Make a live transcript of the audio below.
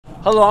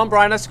Hello, I'm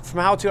Brian from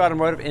How To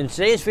Automotive. In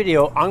today's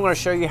video, I'm going to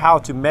show you how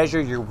to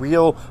measure your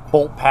wheel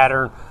bolt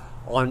pattern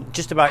on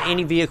just about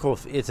any vehicle.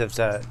 If it's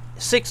a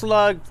 6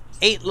 lug,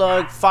 8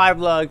 lug, 5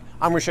 lug,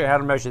 I'm going to show you how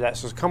to measure that.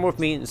 So come with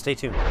me and stay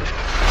tuned.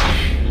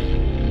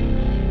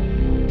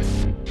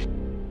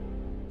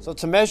 So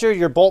to measure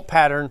your bolt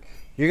pattern,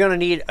 you're going to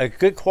need a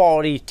good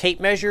quality tape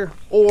measure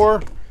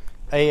or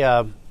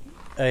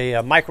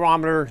a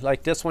micrometer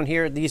like this one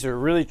here. These are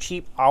really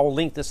cheap. I'll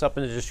link this up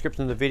in the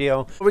description of the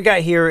video. What we got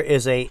here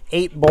is a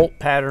 8 bolt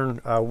pattern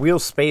wheel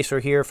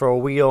spacer here for a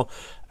wheel,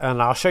 and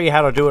I'll show you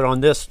how to do it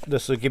on this.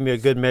 This will give me a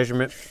good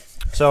measurement.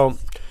 So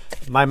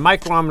my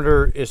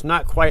micrometer is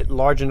not quite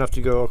large enough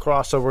to go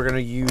across, so we're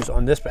going to use,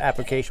 on this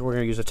application, we're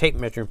going to use a tape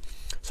measure.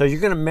 So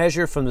you're going to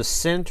measure from the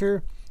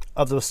center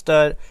of the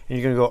stud, and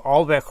you're going to go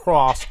all the way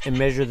across and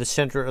measure the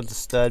center of the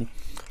stud.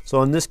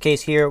 So in this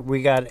case here,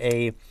 we got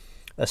a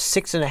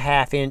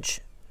 6.5 inch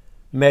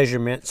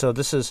measurement. So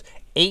this is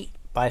 8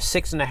 by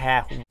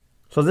 6.5.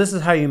 So this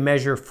is how you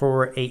measure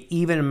for a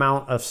even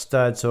amount of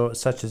studs, so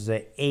such as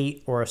a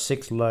 8 or a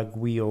 6 lug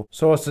wheel.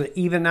 So it's an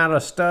even amount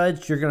of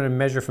studs. You're going to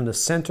measure from the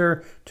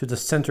center to the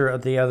center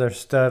of the other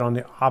stud on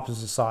the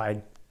opposite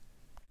side.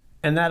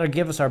 And that'll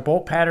give us our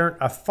bolt pattern.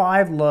 A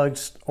 5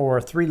 lugs or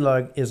a 3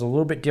 lug is a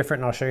little bit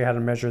different, and I'll show you how to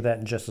measure that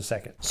in just a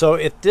second. So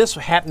if this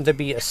happened to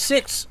be a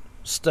 6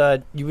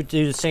 stud, you would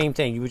do the same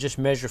thing. You would just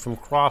measure from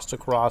cross to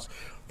cross,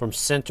 from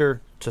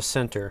center to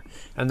center,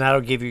 and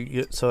that'll give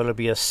you, so it'll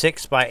be a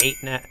 6 by 8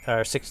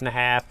 or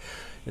 6.5.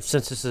 And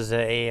since this is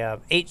a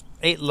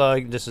 8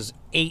 lug, this is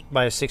 8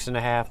 by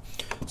 6.5.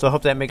 So I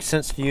hope that makes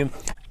sense to you.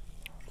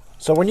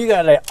 So when you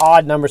got an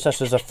odd number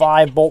such as a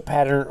 5 bolt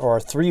pattern or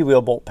a 3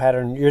 wheel bolt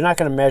pattern, you're not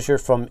going to measure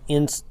from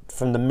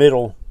the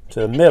middle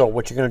to the middle.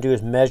 What you're going to do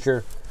is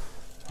measure,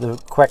 the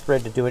correct way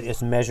to do it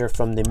is measure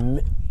from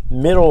the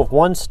middle of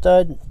one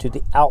stud to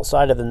the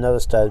outside of another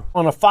stud.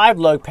 On a 5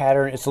 lug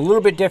pattern, it's a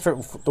little bit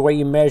different the way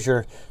you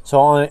measure. So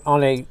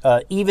on a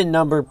even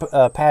number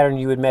pattern,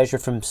 you would measure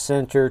from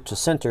center to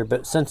center,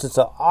 but since it's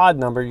an odd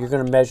number, you're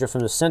going to measure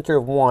from the center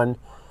of one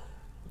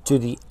to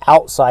the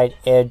outside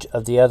edge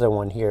of the other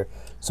one here.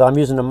 So I'm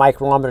using a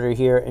micrometer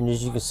here, and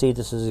as you can see,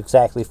 this is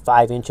exactly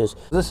 5 inches.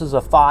 This is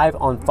a 5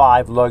 on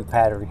 5 lug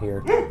pattern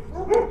here.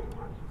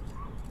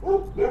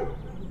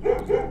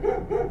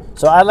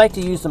 So I like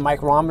to use the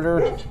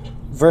micrometer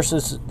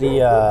versus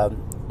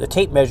the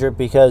tape measure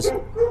because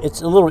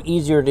it's a little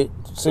easier to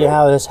see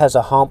how this has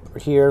a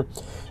hump here.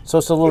 So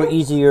it's a little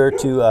easier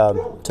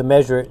to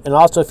measure it. And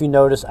also, if you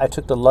notice, I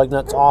took the lug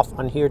nuts off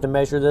on here to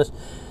measure this.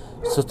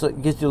 So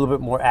it gets you a little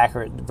bit more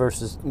accurate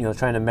versus, you know,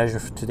 trying to measure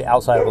to the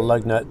outside of a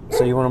lug nut.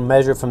 So you want to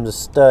measure from the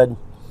stud,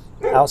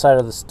 outside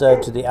of the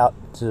stud to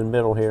the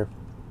middle here.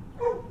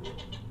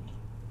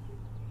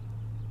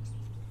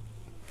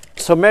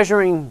 So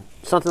measuring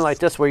something like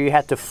this, where you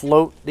have to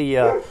float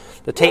the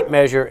tape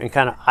measure and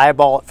kind of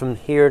eyeball it from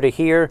here to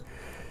here,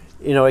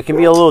 you know, it can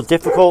be a little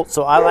difficult.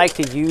 So I like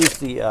to use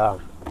the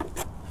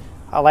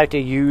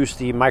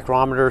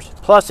micrometers.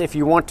 Plus, if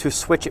you want to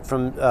switch it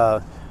from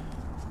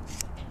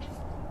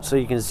so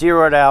you can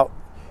zero it out,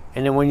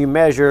 and then when you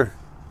measure,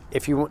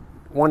 if you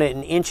want it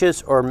in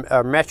inches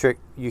or metric,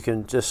 you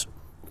can just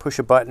push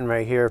a button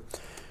right here,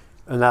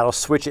 and that'll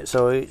switch it.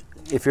 So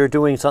if you're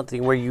doing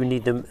something where you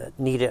need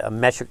a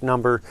metric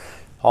number,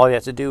 all you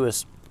have to do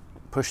is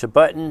push the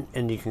button,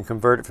 and you can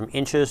convert it from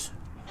inches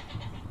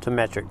to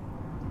metric.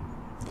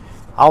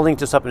 I'll link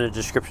this up in the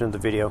description of the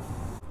video.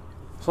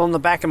 So on the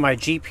back of my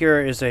Jeep here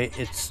is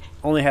it's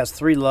only has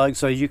 3 lugs,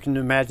 so you can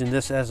imagine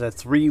this as a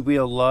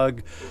 3-wheel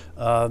lug.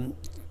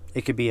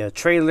 It could be a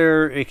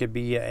trailer, it could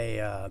be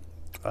a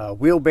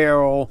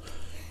wheelbarrow.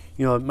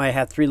 You know, it might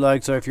have 3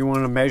 lugs. So if you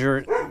want to measure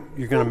it,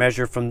 you're going to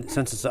measure from,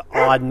 since it's an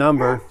odd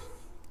number,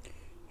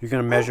 you're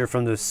going to measure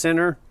from the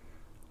center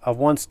of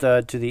one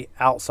stud to the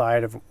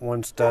outside of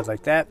one stud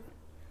like that.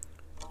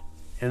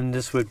 And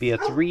this would be a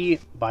 3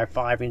 by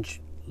 5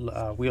 inch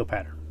wheel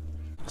pattern.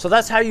 So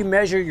that's how you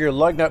measure your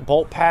lug nut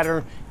bolt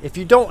pattern. If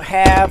you don't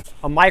have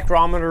a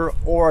micrometer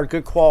or a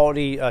good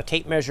quality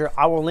tape measure,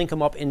 I will link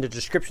them up in the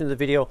description of the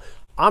video.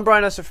 I'm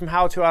Brian from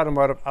How To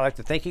Automotive. I'd like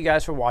to thank you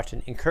guys for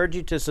watching, encourage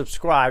you to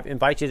subscribe,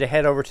 invite you to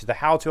head over to the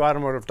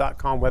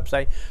howtoautomotive.com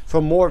website for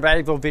more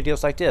valuable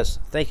videos like this.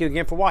 Thank you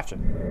again for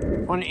watching.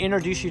 I want to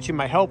introduce you to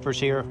my helpers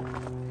here.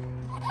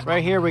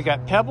 Right here we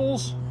got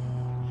Pebbles,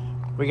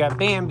 we got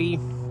Bambi,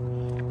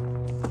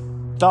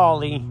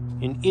 Dolly,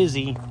 and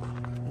Izzy.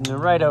 And then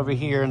right over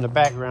here in the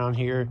background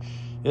here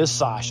is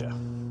Sasha.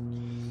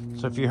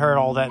 So if you heard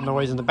all that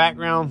noise in the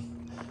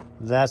background,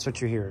 that's what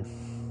you're hearing.